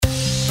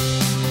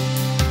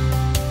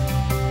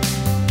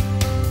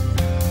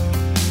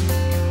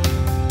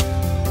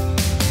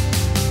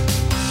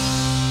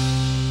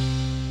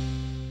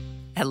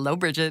Hello,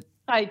 Bridget.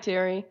 Hi,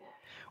 Terry.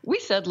 We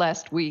said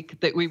last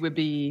week that we would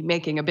be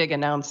making a big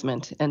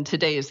announcement, and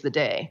today is the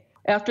day.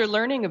 After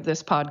learning of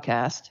this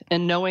podcast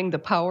and knowing the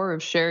power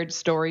of shared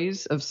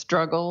stories of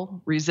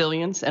struggle,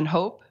 resilience, and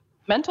hope,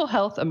 Mental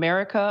Health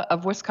America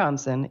of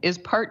Wisconsin is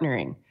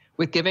partnering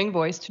with Giving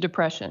Voice to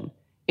Depression,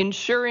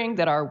 ensuring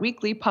that our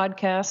weekly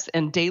podcasts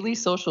and daily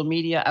social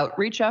media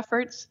outreach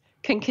efforts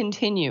can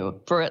continue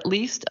for at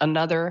least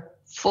another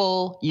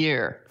full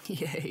year.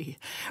 Yay.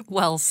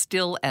 Well,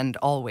 still and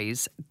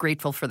always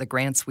grateful for the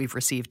grants we've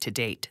received to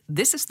date.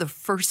 This is the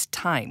first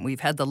time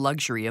we've had the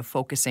luxury of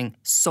focusing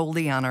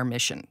solely on our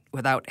mission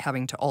without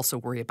having to also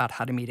worry about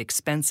how to meet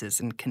expenses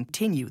and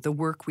continue the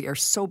work we are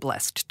so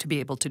blessed to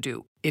be able to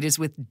do. It is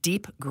with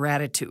deep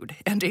gratitude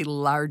and a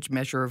large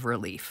measure of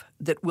relief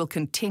that we'll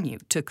continue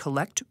to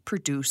collect,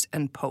 produce,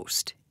 and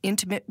post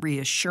intimate,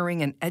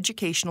 reassuring, and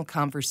educational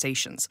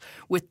conversations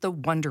with the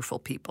wonderful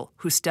people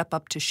who step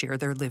up to share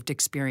their lived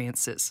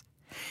experiences.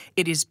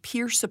 It is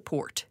peer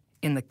support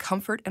in the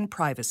comfort and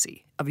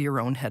privacy of your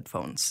own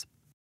headphones.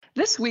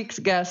 This week's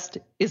guest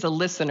is a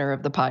listener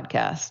of the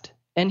podcast,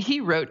 and he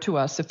wrote to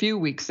us a few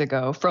weeks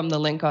ago from the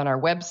link on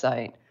our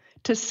website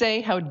to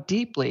say how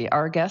deeply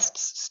our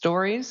guests'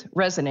 stories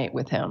resonate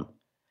with him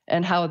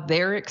and how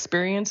their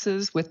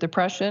experiences with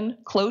depression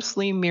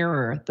closely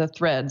mirror the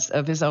threads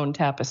of his own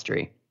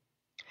tapestry.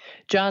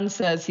 John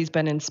says he's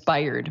been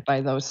inspired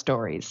by those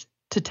stories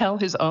to tell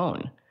his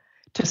own,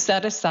 to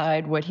set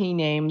aside what he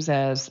names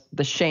as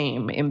the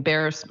shame,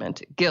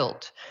 embarrassment,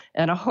 guilt,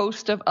 and a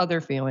host of other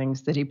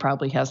feelings that he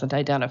probably hasn't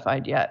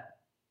identified yet.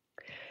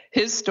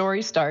 His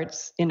story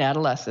starts in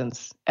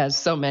adolescence, as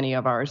so many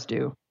of ours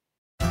do.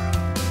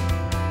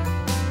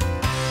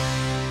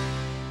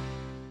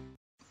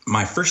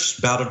 My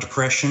first bout of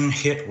depression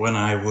hit when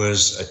I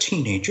was a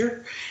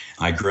teenager.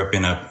 I grew up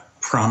in a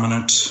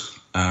prominent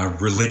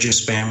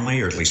religious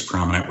family, or at least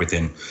prominent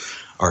within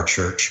our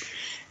church.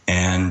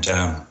 And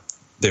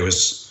there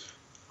was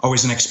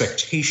always an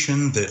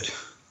expectation that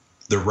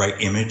the right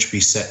image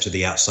be set to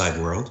the outside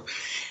world.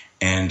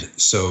 And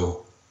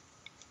so,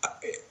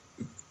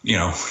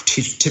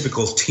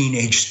 typical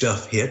teenage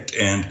stuff hit,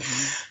 and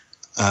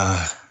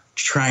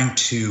trying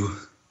to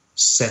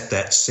set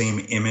that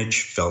same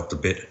image felt a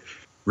bit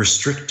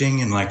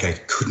restricting, and like I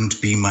couldn't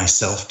be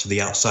myself to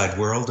the outside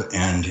world,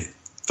 and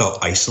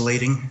felt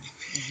isolating.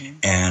 Mm-hmm.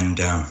 And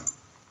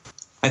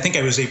I think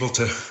I was able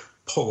to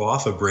pull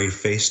off a brave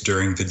face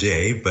during the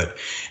day, but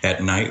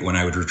at night when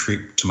I would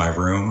retreat to my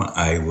room,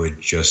 I would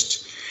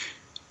just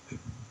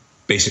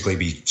basically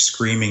be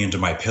screaming into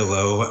my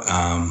pillow,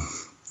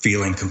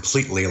 feeling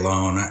completely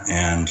alone,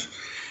 and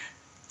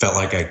felt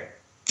like I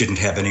didn't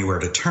have anywhere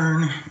to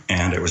turn,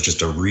 and it was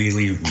just a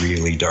really,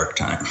 really dark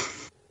time.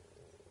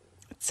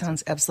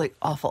 Sounds absolutely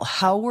awful.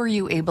 How were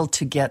you able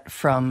to get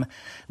from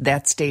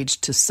that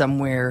stage to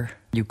somewhere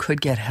you could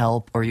get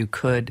help or you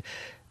could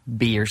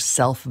be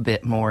yourself a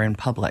bit more in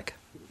public?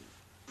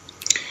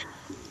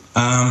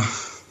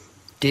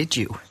 Did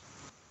you?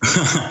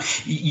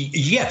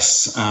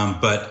 Yes,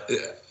 but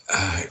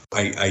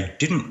I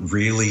didn't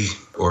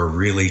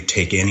really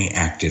take any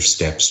active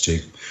steps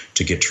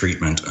to get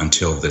treatment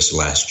until this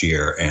last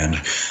year.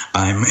 And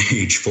I'm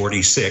age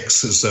 46,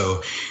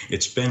 so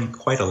it's been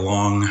quite a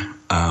long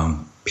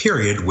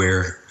period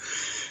where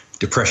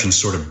depression's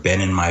sort of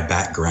been in my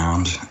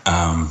background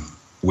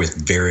with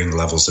varying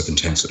levels of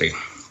intensity.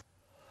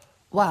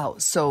 Wow.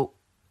 So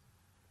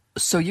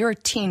you're a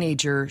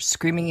teenager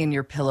screaming in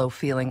your pillow,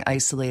 feeling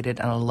isolated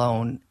and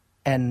alone,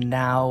 and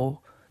now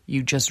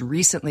you just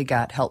recently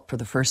got help for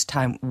the first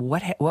time.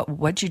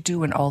 What'd you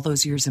do in all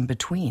those years in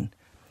between?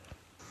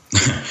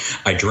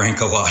 I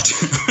drank a lot.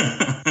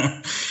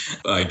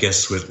 I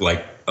guess with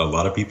like a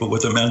lot of people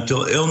with a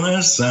mental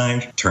illness,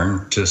 I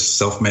turned to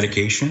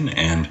self-medication,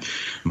 and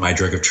my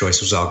drug of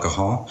choice was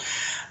alcohol.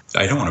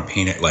 I don't want to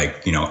paint it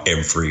like,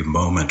 every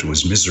moment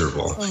was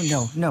miserable.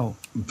 Oh, no.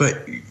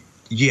 But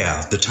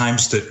yeah, the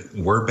times that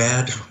were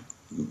bad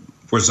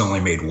was only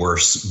made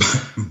worse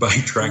by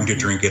trying to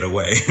drink it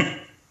away.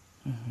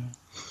 Mm-hmm.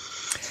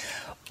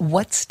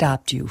 What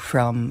stopped you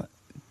from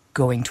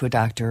going to a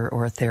doctor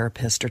or a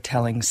therapist or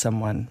telling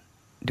someone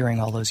during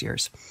all those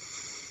years?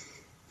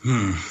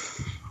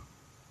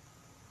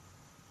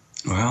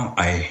 Well,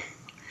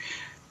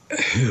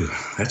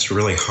 that's a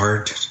really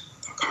hard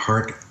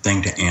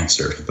thing to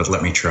answer, but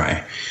let me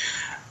try.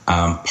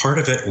 Part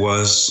of it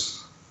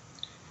was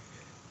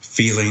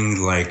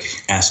feeling like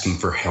asking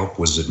for help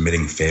was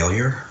admitting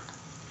failure,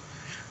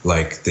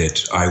 like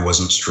that I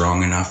wasn't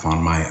strong enough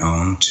on my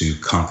own to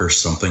conquer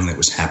something that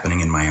was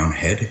happening in my own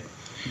head.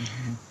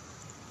 Mm-hmm.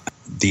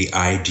 The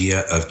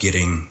idea of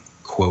getting,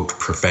 quote,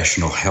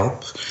 professional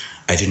help,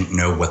 I didn't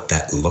know what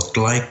that looked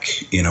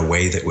like in a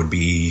way that would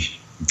be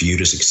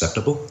viewed as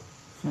acceptable.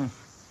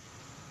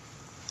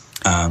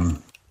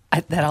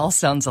 That all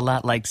sounds a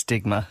lot like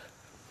stigma.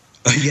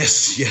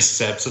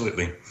 Yes,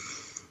 absolutely.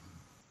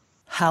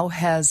 How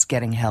has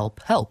getting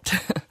help helped?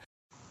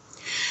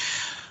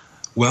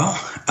 Well,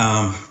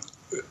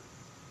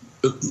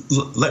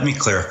 let me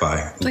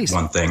clarify. Please.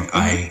 One thing.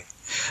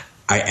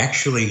 Mm-hmm. I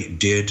actually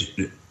did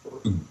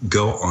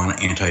go on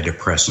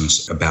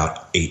antidepressants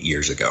about 8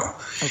 years ago.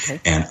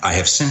 Okay. And I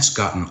have since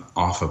gotten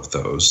off of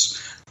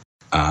those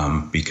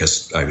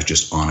because I was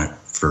just on it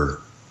for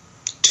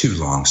too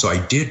long. So I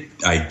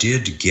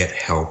did get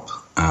help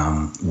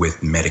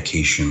with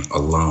medication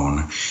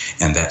alone,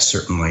 and that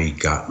certainly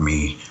got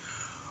me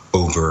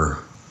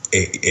over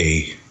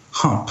a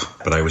hump,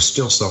 but I was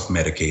still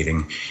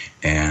self-medicating,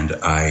 and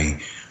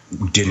I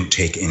didn't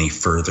take any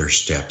further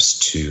steps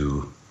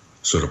to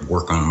sort of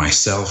work on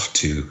myself,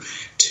 to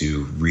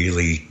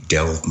really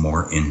delve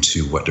more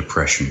into what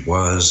depression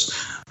was,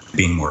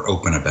 being more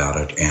open about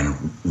it,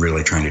 and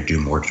really trying to do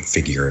more to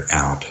figure it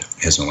out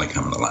has only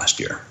come in the last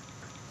year.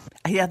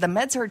 Yeah, the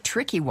meds are a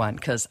tricky one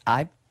because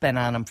I've been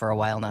on them for a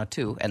while now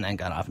too, and then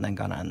gone off, and then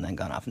gone on, and then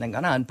gone off, and then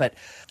gone on. But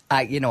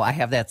I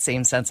have that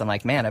same sense. I'm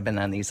like, man, I've been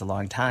on these a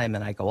long time,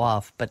 and I go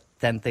off, but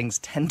then things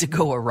tend to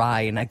go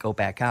awry, and I go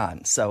back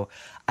on. So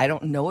I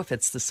don't know if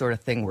it's the sort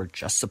of thing we're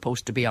just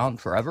supposed to be on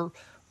forever,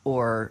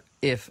 or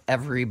if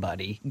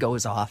everybody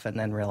goes off and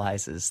then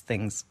realizes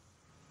things.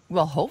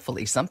 Well,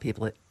 hopefully some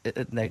people,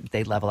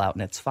 they level out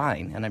and it's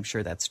fine, and I'm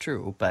sure that's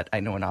true. But I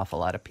know an awful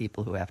lot of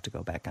people who have to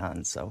go back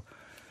on, so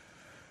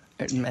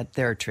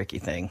they're a tricky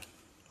thing.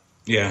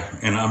 Yeah,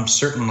 and I'm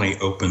certainly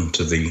open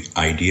to the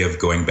idea of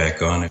going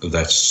back on.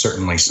 That's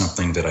certainly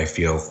something that I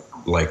feel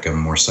like I'm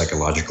more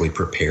psychologically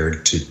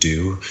prepared to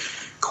do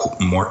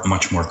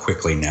much more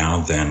quickly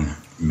now than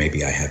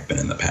maybe I have been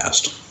in the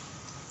past.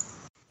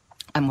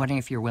 I'm wondering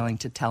if you're willing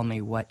to tell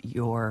me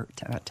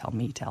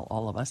tell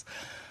all of us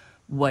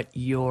what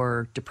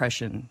your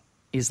depression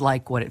is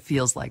like, what it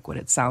feels like, what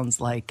it sounds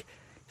like.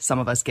 Some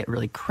of us get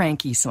really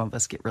cranky, some of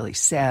us get really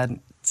sad,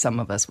 some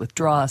of us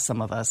withdraw,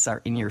 some of us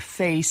are in your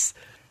face.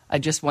 I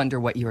just wonder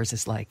what yours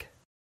is like.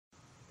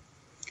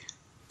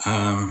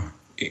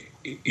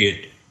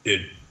 It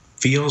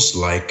feels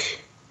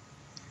like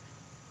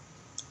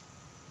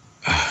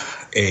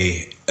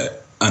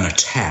an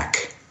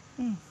attack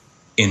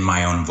in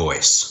my own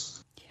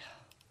voice. Yeah.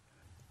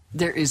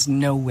 There is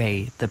no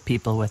way that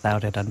people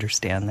without it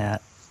understand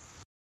that.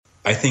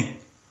 I think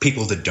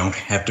people that don't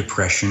have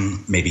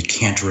depression maybe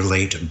can't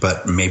relate,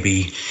 but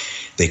maybe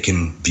they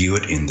can view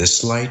it in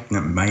this light, and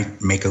it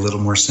might make a little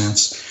more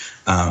sense.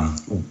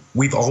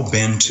 We've all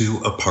been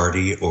to a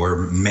party or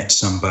met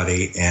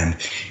somebody, and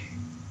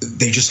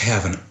they just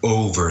have an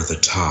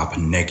over-the-top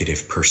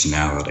negative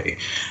personality.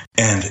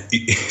 And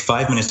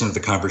 5 minutes into the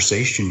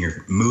conversation,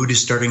 your mood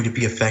is starting to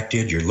be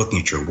affected. You're looking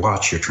at your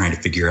watch. You're trying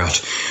to figure out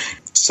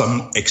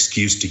some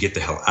excuse to get the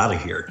hell out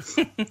of here.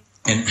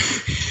 And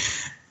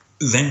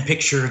then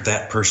picture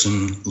that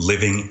person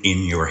living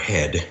in your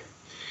head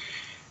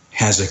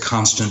has a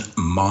constant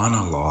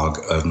monologue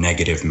of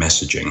negative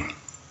messaging.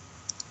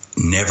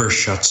 Never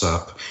shuts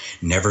up,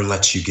 never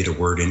lets you get a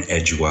word in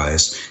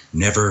edgewise,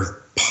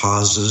 never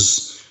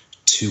pauses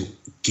to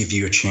give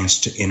you a chance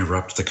to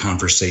interrupt the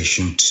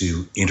conversation,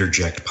 to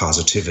interject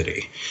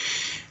positivity.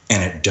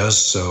 And it does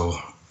so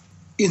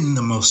in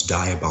the most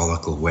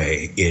diabolical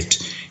way.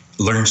 It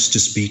learns to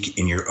speak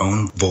in your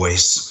own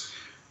voice,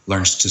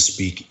 learns to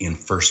speak in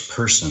first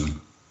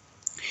person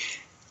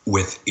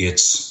with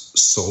its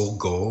sole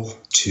goal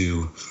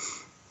to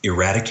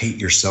eradicate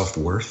your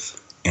self-worth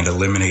and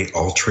eliminate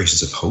all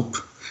traces of hope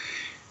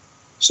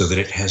so that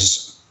it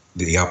has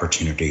the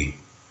opportunity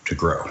to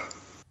grow.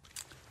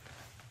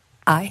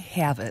 I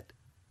have it,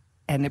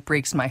 and it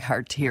breaks my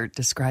heart to hear it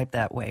described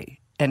that way.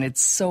 And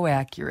it's so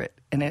accurate,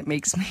 and it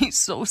makes me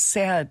so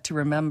sad to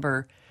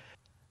remember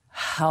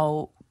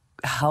how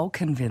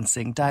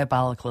convincing,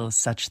 diabolical is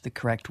such the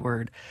correct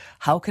word,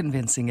 how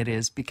convincing it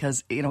is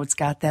because, it's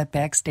got that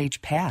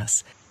backstage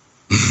pass.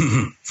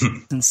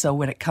 And so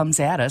when it comes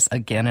at us,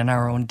 again in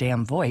our own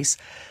damn voice,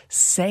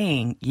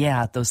 saying,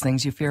 yeah, those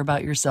things you fear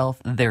about yourself,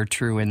 they're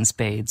true in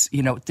spades.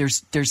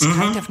 There's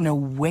kind of no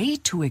way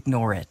to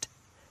ignore it,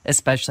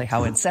 especially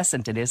how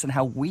incessant it is and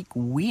how weak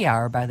we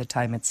are by the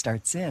time it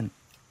starts in.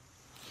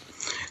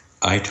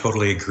 I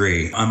totally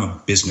agree. I'm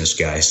a business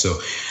guy,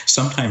 so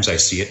sometimes I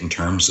see it in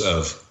terms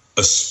of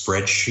a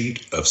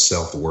spreadsheet of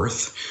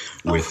self-worth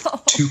with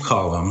two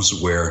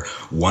columns where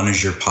one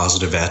is your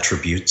positive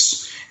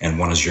attributes and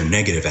one is your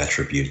negative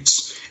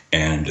attributes.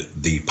 And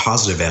the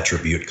positive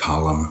attribute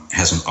column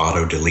has an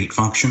auto-delete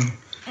function.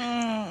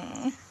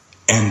 And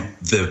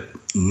the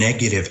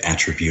negative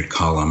attribute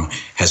column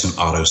has an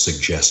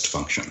auto-suggest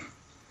function.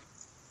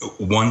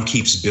 One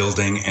keeps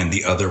building and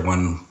the other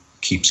one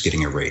keeps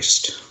getting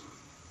erased.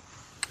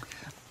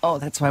 Oh,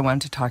 that's why I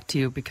wanted to talk to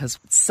you, because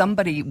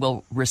somebody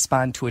will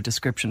respond to a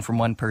description from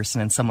one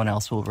person and someone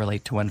else will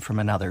relate to one from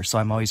another. So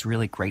I'm always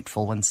really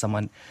grateful when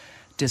someone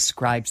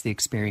describes the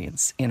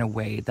experience in a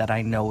way that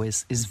I know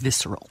is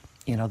visceral,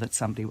 that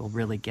somebody will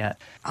really get.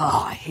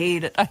 Oh, I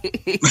hate it. I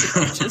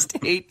just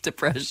hate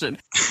depression.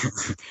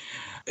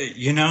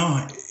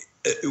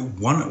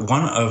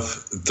 One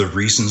of the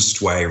reasons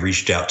why I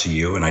reached out to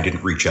you, and I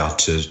didn't reach out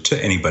to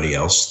anybody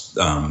else,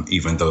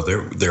 even though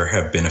there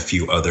have been a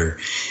few other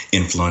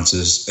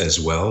influences as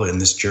well in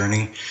this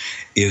journey,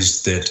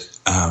 is that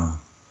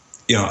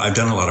I've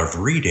done a lot of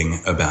reading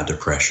about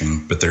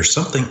depression, but there's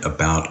something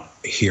about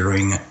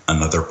hearing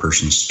another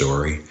person's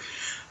story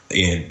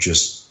and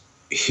just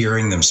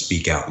hearing them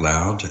speak out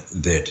loud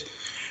that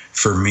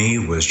for me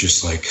was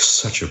just like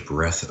such a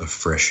breath of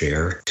fresh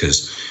air,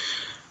 because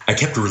I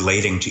kept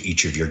relating to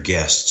each of your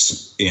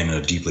guests in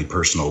a deeply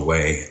personal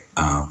way.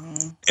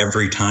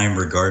 Every time,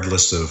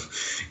 regardless of,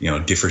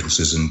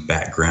 differences in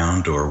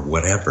background or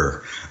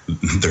whatever,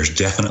 there's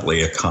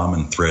definitely a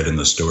common thread in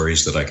the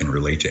stories that I can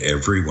relate to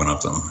every one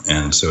of them.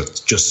 And so it's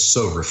just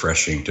so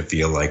refreshing to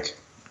feel like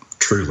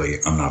truly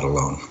I'm not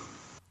alone.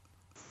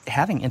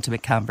 Having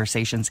intimate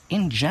conversations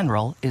in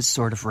general is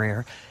sort of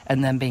rare,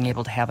 and then being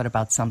able to have it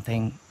about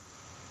something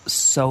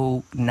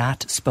so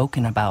not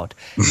spoken about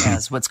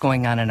as what's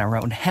going on in our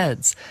own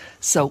heads.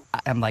 So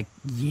I'm like,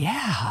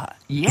 yeah,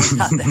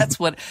 that's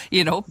what,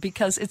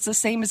 because it's the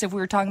same as if we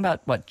were talking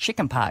about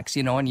chicken pox,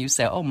 and you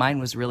say, oh, mine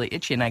was really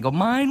itchy. And I go,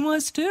 mine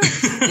was too.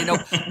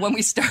 When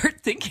we start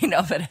thinking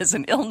of it as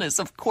an illness,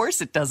 of course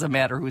it doesn't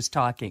matter who's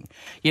talking.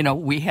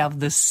 We have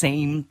the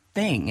same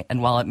thing.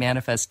 And while it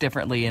manifests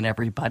differently in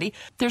everybody,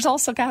 there's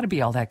also got to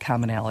be all that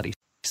commonality.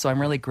 So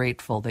I'm really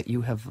grateful that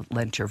you have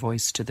lent your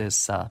voice to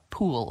this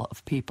pool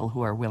of people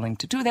who are willing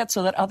to do that,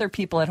 so that other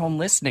people at home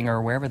listening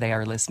or wherever they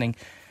are listening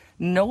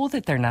know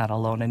that they're not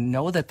alone and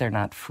know that they're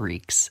not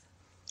freaks.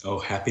 Oh,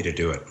 happy to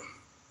do it.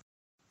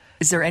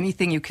 Is there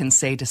anything you can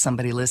say to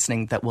somebody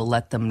listening that will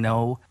let them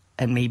know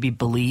and maybe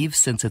believe,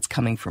 since it's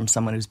coming from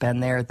someone who's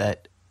been there,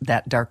 that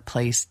that dark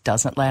place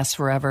doesn't last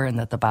forever and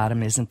that the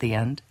bottom isn't the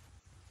end?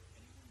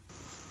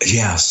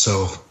 Yeah,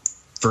 so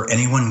for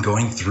anyone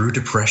going through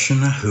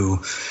depression who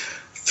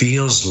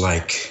feels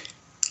like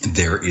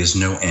there is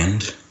no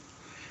end,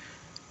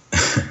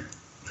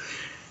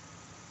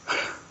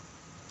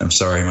 I'm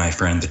sorry, my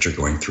friend, that you're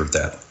going through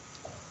that.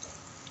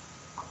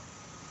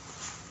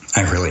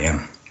 I really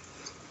am.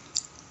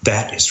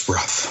 That is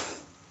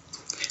rough.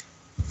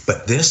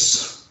 But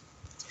this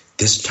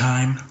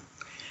time,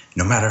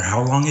 no matter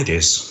how long it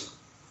is,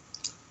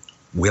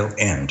 will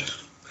end.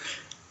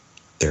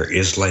 There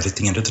is light at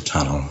the end of the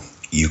tunnel.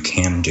 You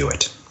can do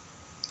it.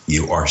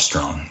 You are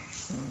strong.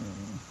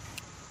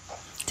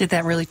 Did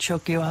that really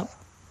choke you up?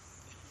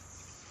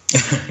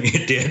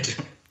 It did.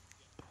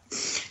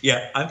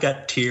 Yeah, I've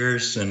got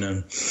tears and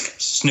I'm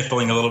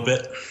sniffling a little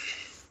bit.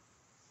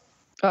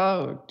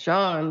 Oh,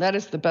 John, that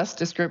is the best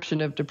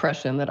description of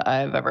depression that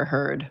I've ever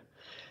heard.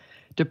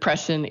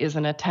 Depression is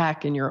an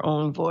attack in your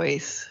own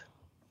voice.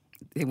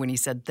 When he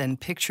said, then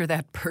picture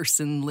that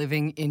person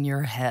living in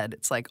your head,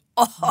 it's like,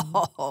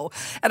 oh,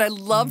 and I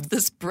loved the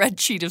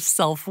spreadsheet of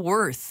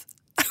self-worth.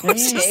 I hate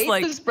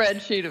the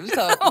spreadsheet of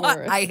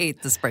self-worth. I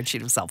hate the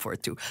spreadsheet of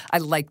self-worth, too. I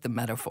like the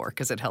metaphor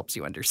because it helps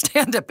you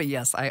understand it. But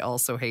yes, I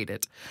also hate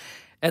it.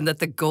 And that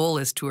the goal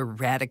is to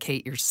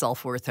eradicate your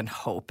self-worth and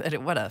hope.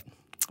 And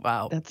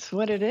wow. That's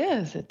what it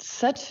is. It's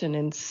such an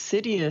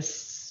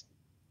insidious...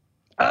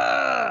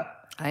 I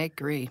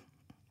agree.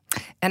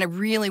 And I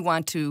really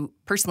want to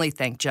personally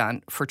thank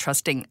John for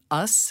trusting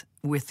us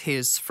with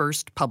his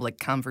first public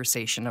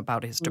conversation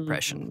about his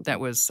depression. That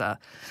was a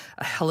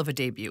hell of a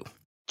debut.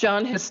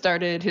 John has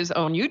started his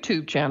own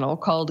YouTube channel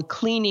called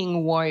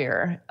Cleaning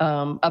Warrior,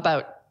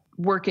 about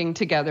working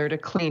together to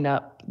clean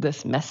up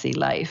this messy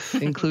life,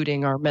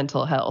 including our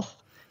mental health.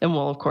 And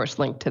we'll, of course,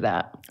 link to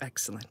that.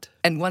 Excellent.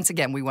 And once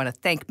again, we want to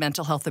thank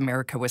Mental Health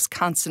America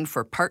Wisconsin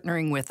for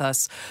partnering with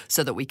us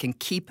so that we can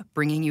keep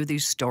bringing you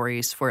these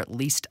stories for at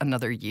least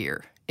another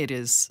year. It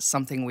is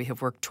something we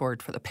have worked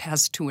toward for the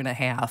past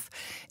 2.5,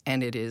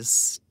 and it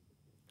is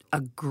a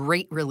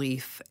great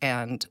relief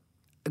and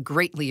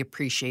greatly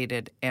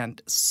appreciated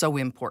and so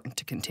important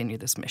to continue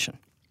this mission.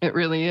 It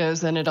really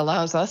is, and it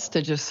allows us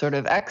to just sort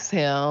of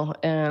exhale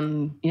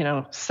and,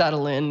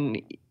 settle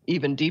in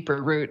even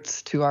deeper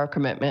roots to our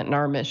commitment and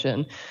our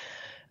mission.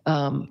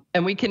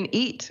 And we can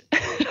eat.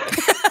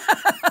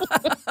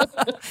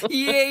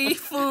 Yay,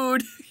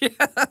 food.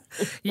 Yeah.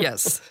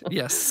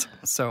 Yes.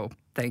 So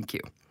thank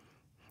you.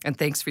 And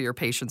thanks for your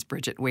patience,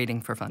 Bridget,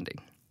 waiting for funding.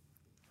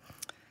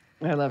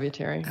 I love you,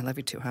 Terry. I love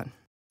you too, hon.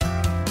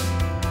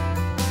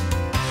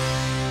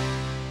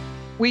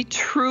 We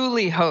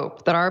truly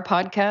hope that our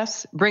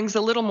podcast brings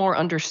a little more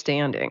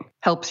understanding,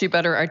 helps you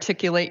better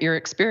articulate your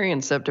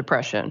experience of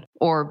depression,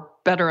 or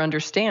better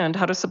understand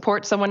how to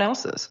support someone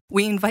else's.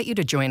 We invite you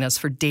to join us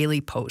for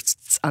daily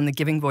posts on the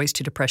Giving Voice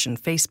to Depression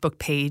Facebook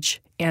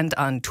page and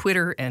on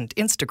Twitter and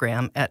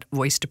Instagram at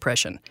Voice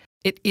Depression.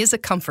 It is a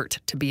comfort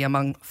to be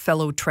among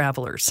fellow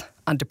travelers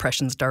on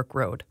depression's dark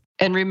road.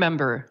 And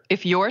remember,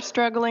 if you're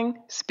struggling,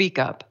 speak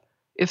up.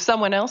 If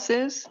someone else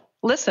is,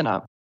 listen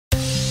up.